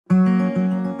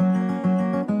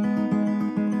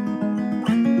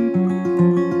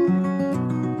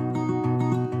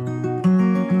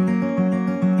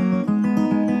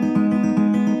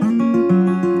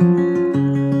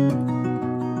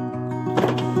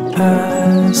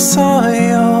I saw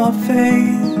your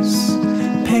face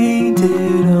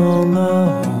painted on the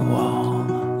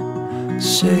wall,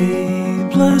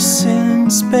 shapeless in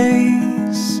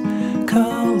space,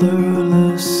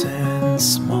 colorless and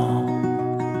small.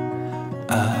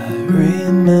 I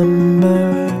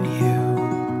remember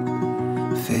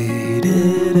you,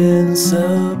 faded and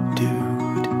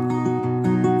subdued.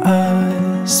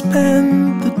 I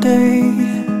spent the day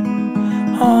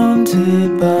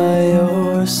haunted by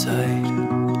your sight,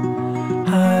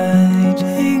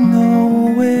 hiding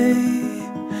away,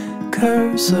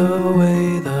 curse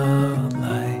away the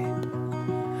light.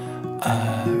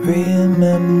 I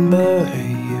remember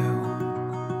you,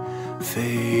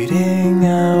 fading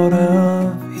out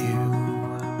of view.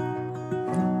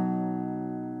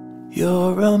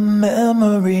 You're a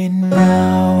memory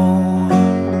now,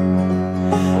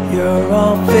 you're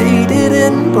all faded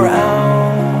and brown.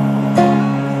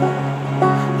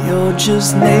 You're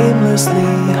just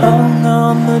namelessly hung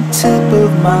on the tip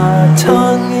of my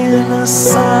tongue in a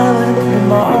silent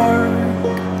remark.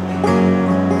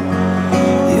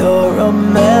 You're a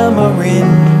memory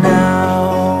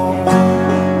now,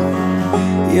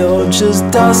 you're just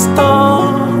dust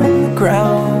on the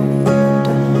ground,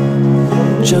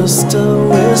 just a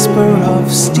whisper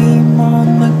of steam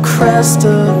on the crest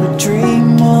of a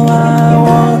dream while I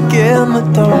walk in the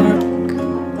dark.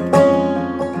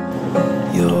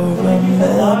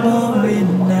 Memory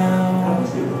now.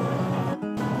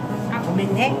 あ、ごめ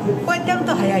んね。こうやってやる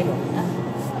と早いよ。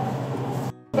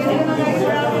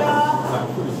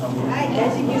はい、大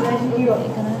至急大至急。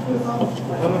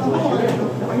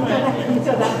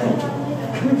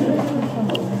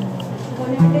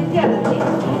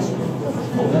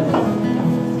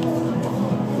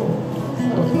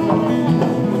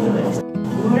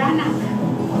ムラなく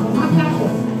細かく。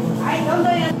はい、どんど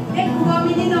んやって、くぼ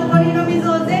みに残りの水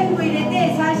を全部入れ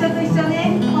て、最初と一緒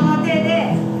ね、この手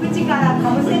で縁から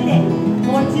かぶせて持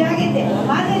ち上げて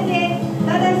混ぜて、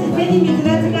ただし手に水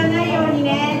がつかないように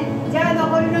ね。じゃあ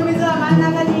残りの水は真ん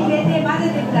中に入れて混ぜ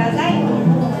てください。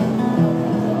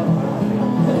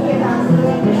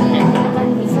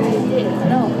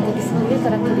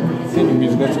手に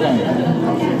水がつかない。す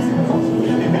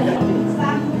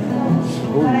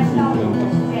ごい。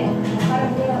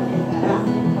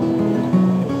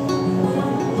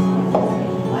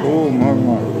おお、うまいう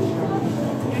まい。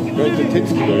意外と手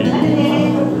つきがいい。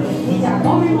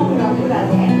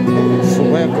素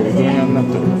早くうどん屋になって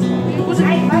る。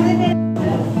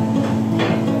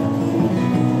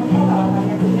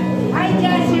はい、じゃ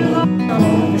あ集合。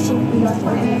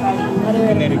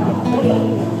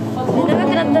長く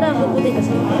なったらここでいいです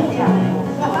よ。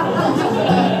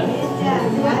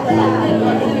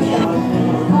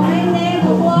ごめんね、こ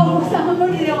こはお子さん無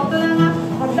理で大人が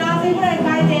2汗ぐらいか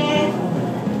いて。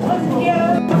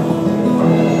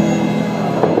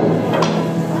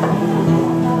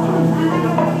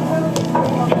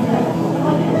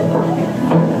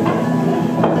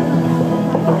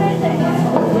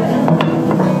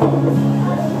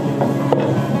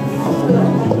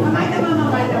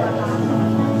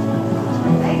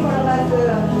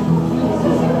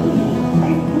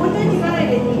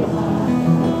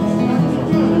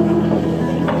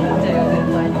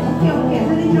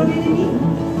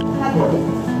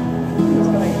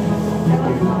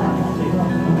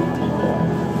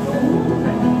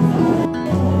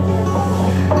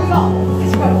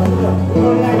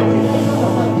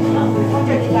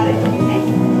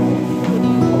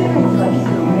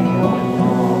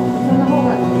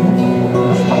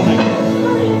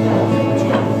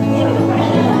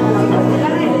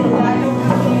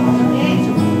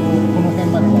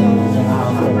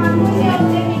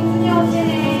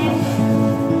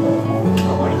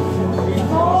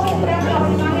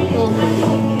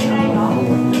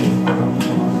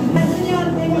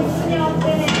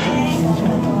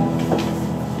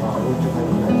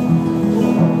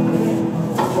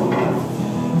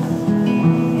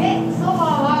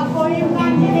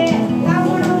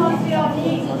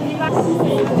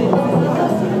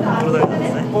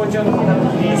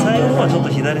最後のはちょっと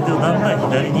左手をだんだん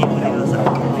左に振ってください。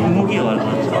動きが悪く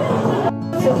なっちゃう。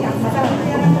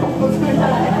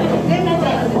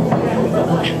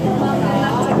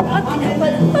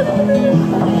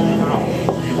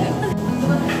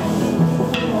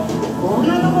こんな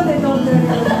とこで飛んでる。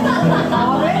食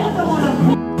べるところ。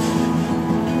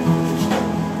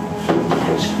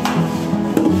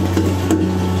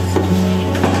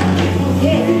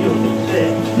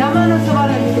生のそば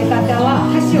の茹で方は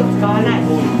箸を使わない。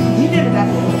茹でるだけ。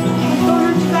人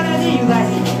の力で湯がい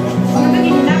て。その時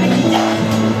に鍋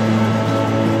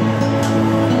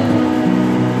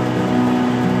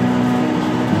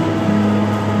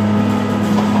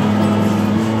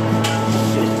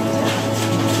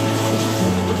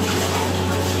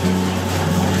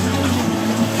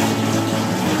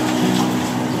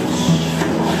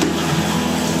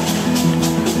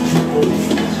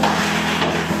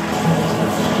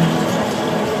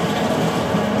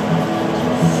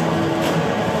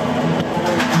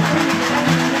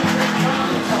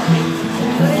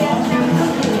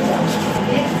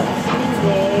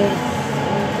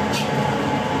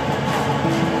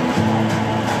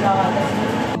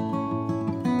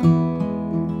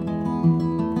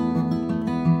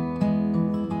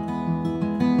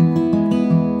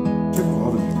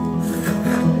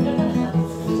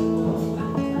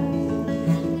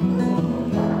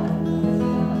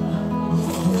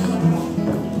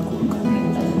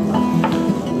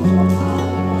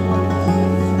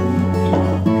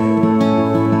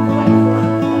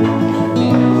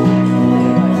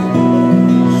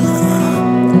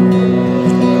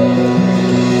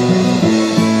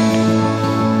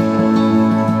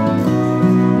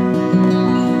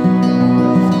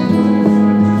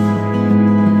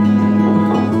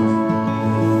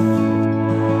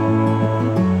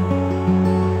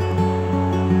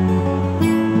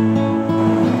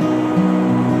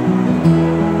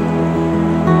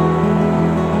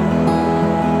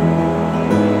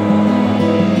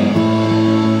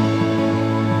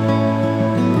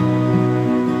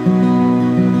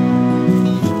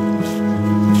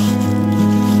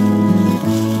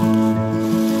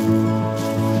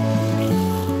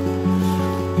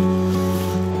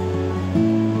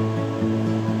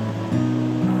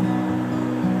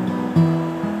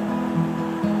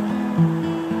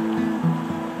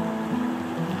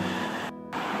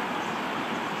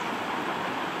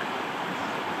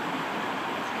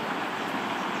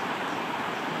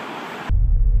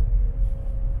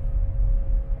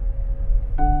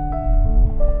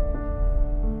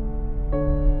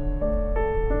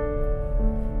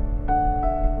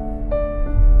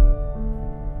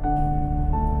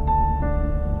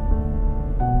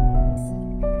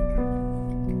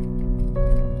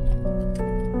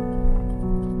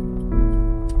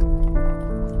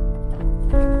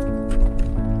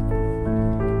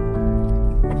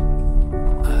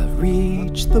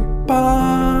reach the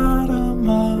bottom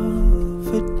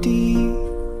of a deep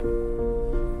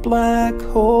black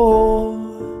hole,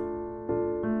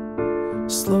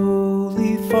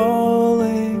 slowly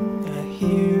falling. I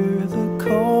hear the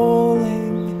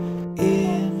calling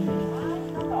in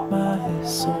my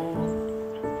soul.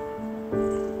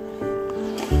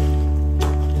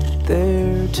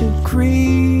 There to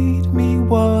greet me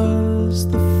was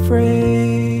the frail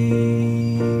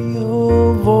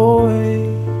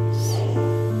voice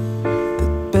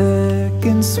that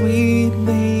beckoned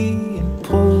sweetly and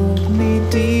pulled me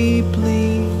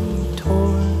deeply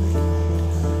toward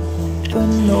the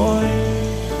noise.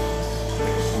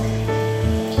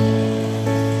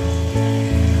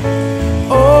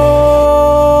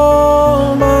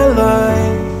 All my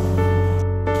life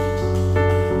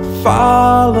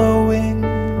following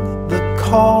the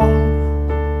call,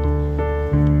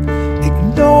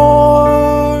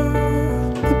 ignore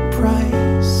the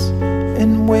price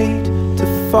and wait to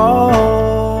fall.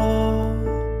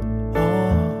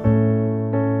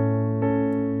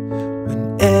 When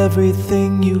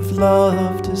everything you've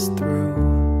loved is through,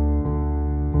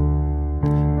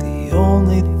 the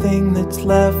only thing that's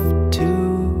left to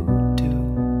do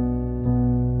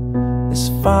is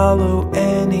follow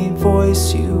any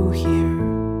voice you hear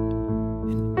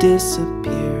and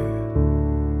disappear.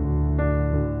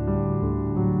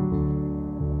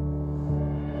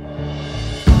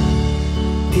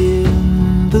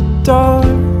 In the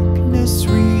darkness,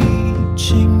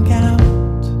 reaching out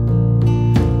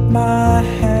my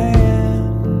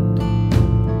hand,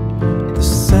 the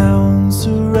sound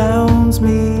surrounds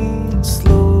me and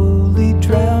slowly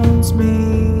drowns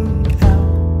me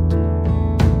out.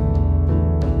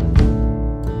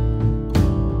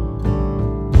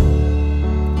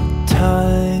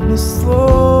 Time is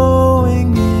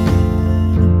slowing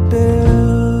in a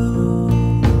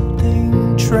building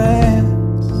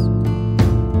trance.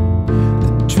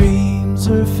 The dreams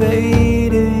are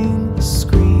fading, the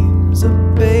screams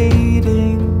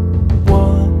abating.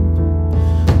 One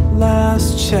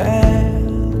last chance.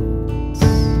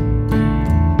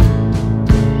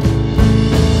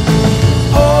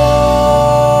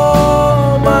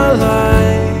 All my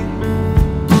life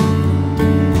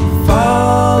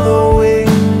following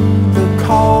the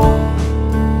call,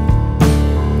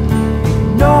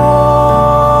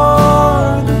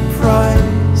 ignore the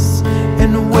price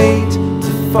and wait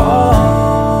to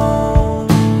fall.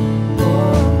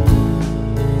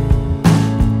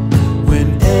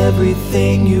 When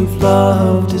everything you've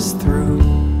loved is through,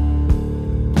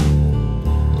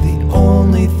 the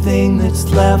only thing that's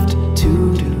left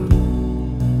to do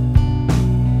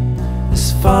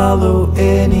is follow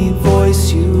any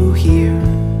voice you hear.